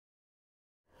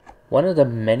One of the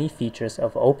many features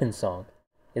of OpenSong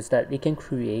is that it can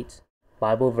create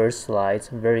Bible verse slides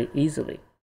very easily.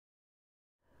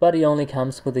 But it only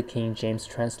comes with the King James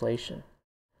translation.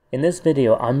 In this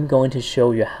video, I'm going to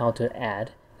show you how to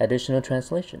add additional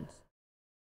translations.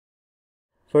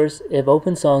 First, if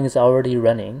OpenSong is already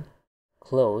running,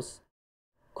 close,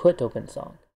 quit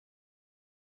OpenSong.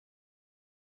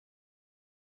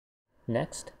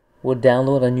 Next, we'll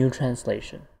download a new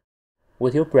translation.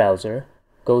 With your browser,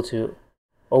 go to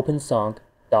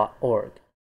opensong.org.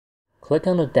 Click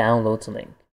on the Downloads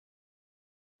link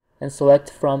and select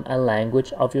from a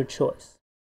language of your choice.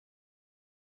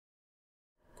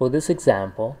 For this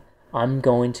example, I'm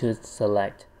going to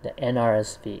select the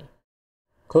NRSV.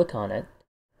 Click on it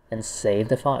and save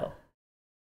the file.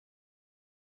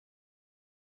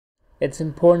 It's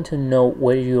important to know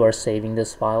where you are saving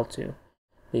this file to,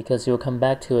 because you'll come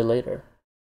back to it later.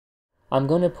 I'm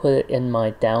going to put it in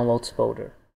my Downloads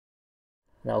folder.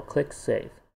 Now click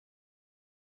Save.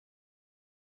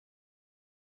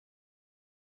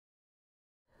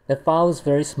 The file is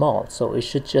very small, so it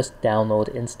should just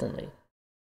download instantly.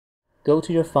 Go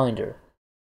to your Finder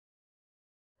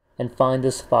and find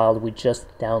this file we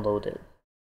just downloaded.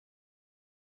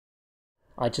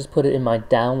 I just put it in my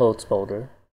Downloads folder,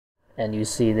 and you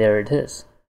see there it is.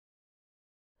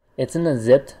 It's in a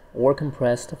zipped or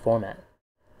compressed format,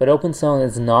 but OpenSong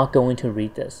is not going to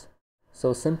read this,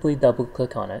 so simply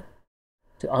double-click on it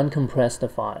to uncompress the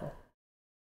file.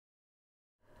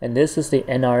 And this is the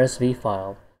NRSV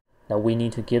file that we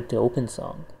need to give to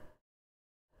OpenSong.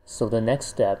 So the next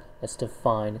step is to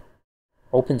find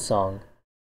OpenSong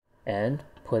and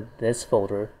put this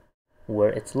folder where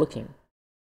it's looking.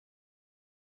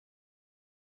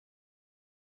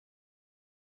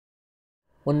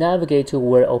 We'll navigate to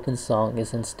where OpenSong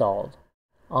is installed.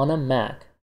 On a Mac,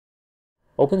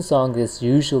 OpenSong is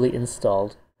usually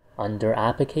installed under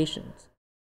Applications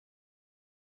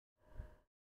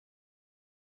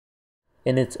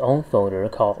in its own folder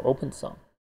called OpenSong.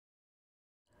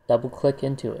 Double-click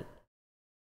into it.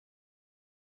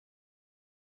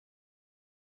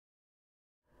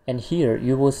 And here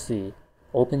you will see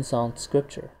OpenSong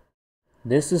Scripture.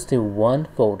 This is the one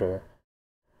folder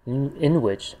in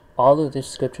which all of the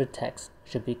scripture text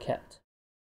should be kept.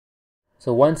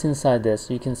 So once inside this,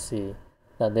 you can see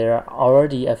that there are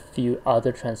already a few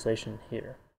other translations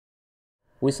here.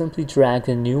 We simply drag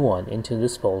the new one into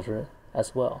this folder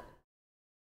as well.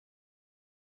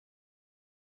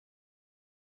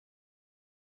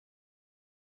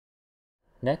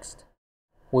 Next,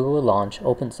 we will launch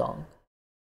OpenSong.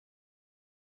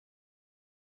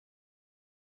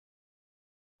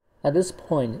 At this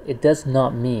point, it does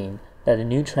not mean that a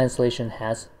new translation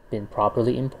has been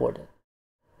properly imported.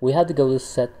 We have to go to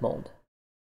Set mode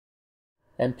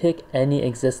and pick any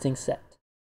existing set.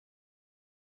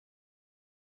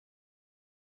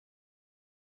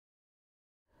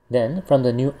 Then, from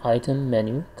the New Item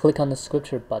menu, click on the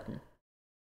Scripture button.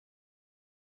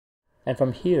 And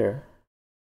from here,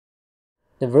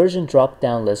 the version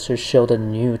drop-down list should show the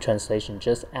new translation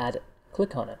just added.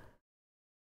 Click on it.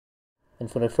 And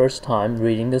for the first time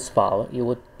reading this file, you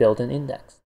would build an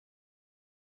index.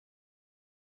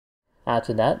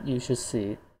 After that, you should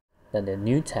see that the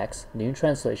new text, new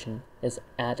translation is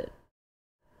added.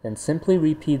 Then simply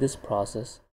repeat this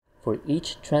process for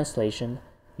each translation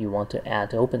you want to add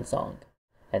to OpenSong.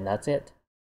 And that's it.